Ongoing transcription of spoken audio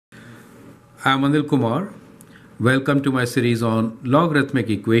I'm Anil Kumar. Welcome to my series on logarithmic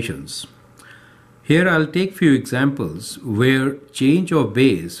equations. Here I'll take few examples where change of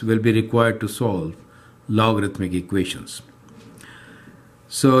base will be required to solve logarithmic equations.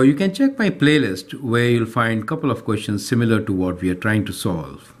 So you can check my playlist where you'll find a couple of questions similar to what we are trying to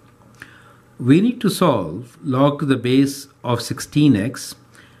solve. We need to solve log to the base of 16x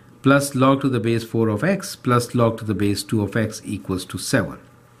plus log to the base 4 of x plus log to the base 2 of x equals to 7.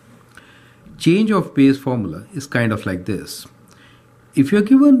 Change of base formula is kind of like this. If you're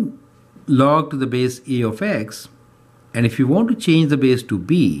given log to the base a of x, and if you want to change the base to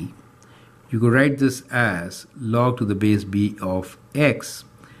b, you could write this as log to the base b of x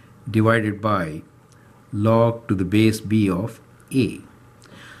divided by log to the base b of a.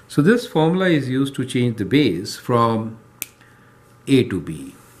 So this formula is used to change the base from a to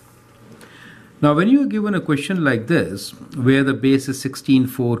b. Now when you are given a question like this, where the base is 16,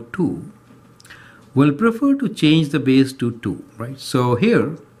 4, 2, we'll prefer to change the base to 2, right? So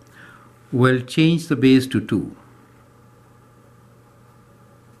here, we'll change the base to 2.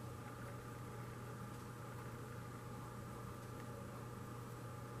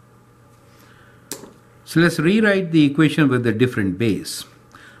 So let's rewrite the equation with a different base.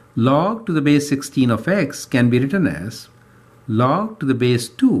 Log to the base 16 of x can be written as log to the base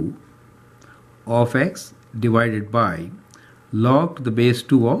 2 of x divided by log to the base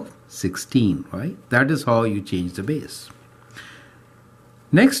 2 of 16, right? That is how you change the base.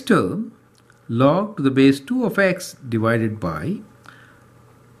 Next term, log to the base 2 of x divided by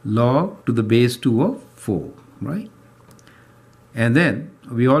log to the base 2 of 4, right? And then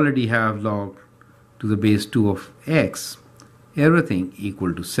we already have log to the base 2 of x, everything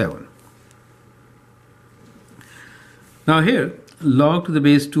equal to 7. Now here, log to the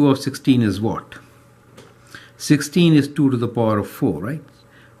base 2 of 16 is what? 16 is 2 to the power of 4, right?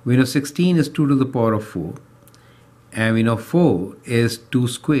 We know 16 is 2 to the power of 4, and we know 4 is 2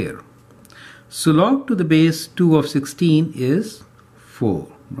 square. So log to the base 2 of 16 is 4,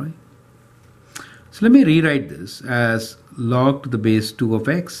 right? So let me rewrite this as log to the base 2 of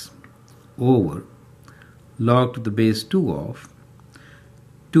x over log to the base 2 of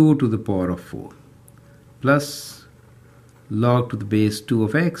 2 to the power of 4 plus log to the base 2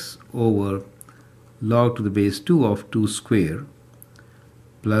 of x over log to the base 2 of 2 square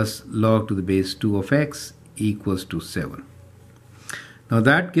plus log to the base 2 of x equals to 7. Now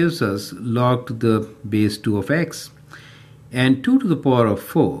that gives us log to the base 2 of x, and 2 to the power of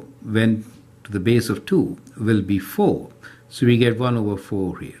 4 when to the base of 2 will be 4. So we get 1 over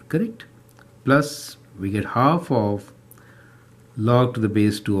 4 here, correct? Plus we get half of log to the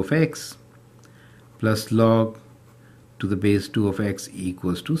base 2 of x plus log to the base 2 of x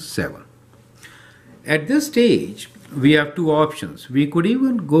equals to 7. At this stage, we have two options. We could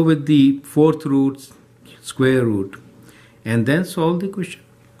even go with the fourth root, square root, and then solve the question.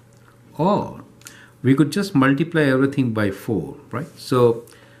 Or we could just multiply everything by 4, right? So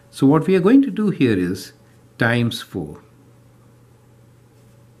what we are going to do here is times 4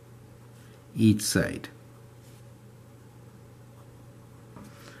 each side.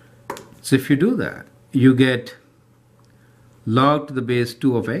 So if you do that, you get log to the base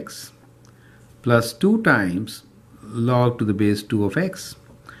 2 of x plus 2 times log to the base 2 of x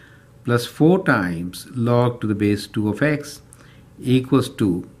plus 4 times log to the base 2 of x equals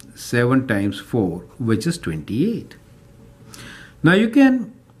to 7 times 4, which is 28. Now you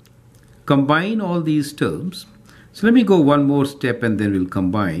can combine all these terms. So let me go one more step and then we'll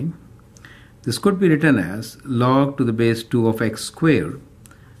combine. This could be written as log to the base 2 of x squared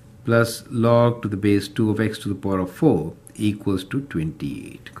plus log to the base 2 of x to the power of 4 equals to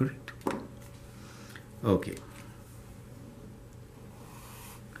 28, correct? Okay.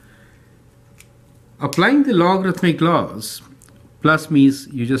 Applying the logarithmic laws, plus means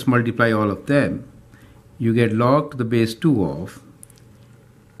you just multiply all of them. You get log to the base 2 of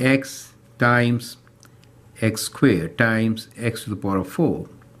x times x squared times x to the power of 4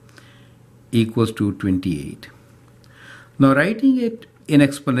 equals to 28. Now writing it in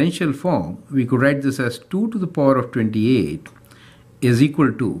exponential form, we could write this as 2 to the power of 28 is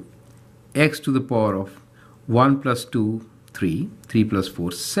equal to x to the power of 1 plus 2, 3, 3 plus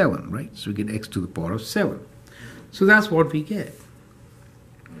 4, 7, right? So we get x to the power of 7. So that's what we get.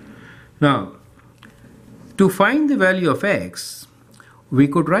 Now, to find the value of x, we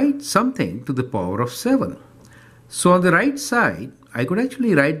could write something to the power of 7. So on the right side, I could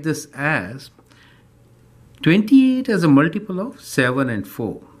actually write this as 28 as a multiple of 7 and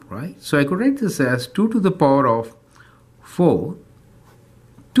 4, right? So I could write this as 2 to the power of 4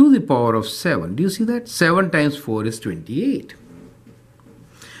 to the power of 7. Do you see that? 7 times 4 is 28.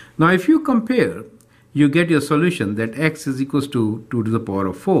 Now if you compare, you get your solution that x is equals to 2 to the power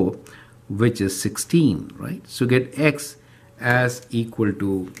of 4, which is 16, right? So get x as equal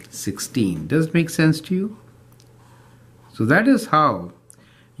to 16. Does it make sense to you? So that is how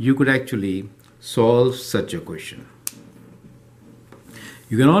you could actually solve such a question.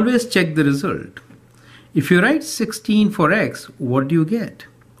 You can always check the result. If you write 16 for x, what do you get?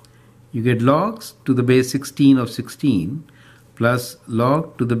 You get logs to the base 16 of 16 plus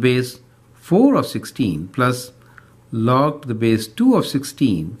log to the base 4 of 16 plus log to the base 2 of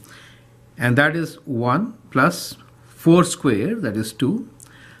 16, and that is 1 plus 4 square, that is 2,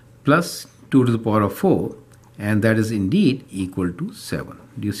 plus 2 to the power of 4, and that is indeed equal to 7.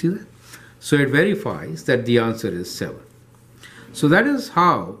 Do you see that? So it verifies that the answer is 7. So that is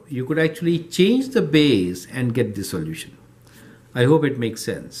how you could actually change the base and get the solution. I hope it makes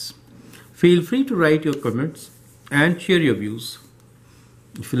sense. Feel free to write your comments and share your views.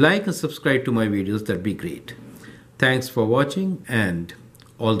 If you like and subscribe to my videos, that'd be great. Thanks for watching and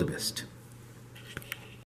all the best.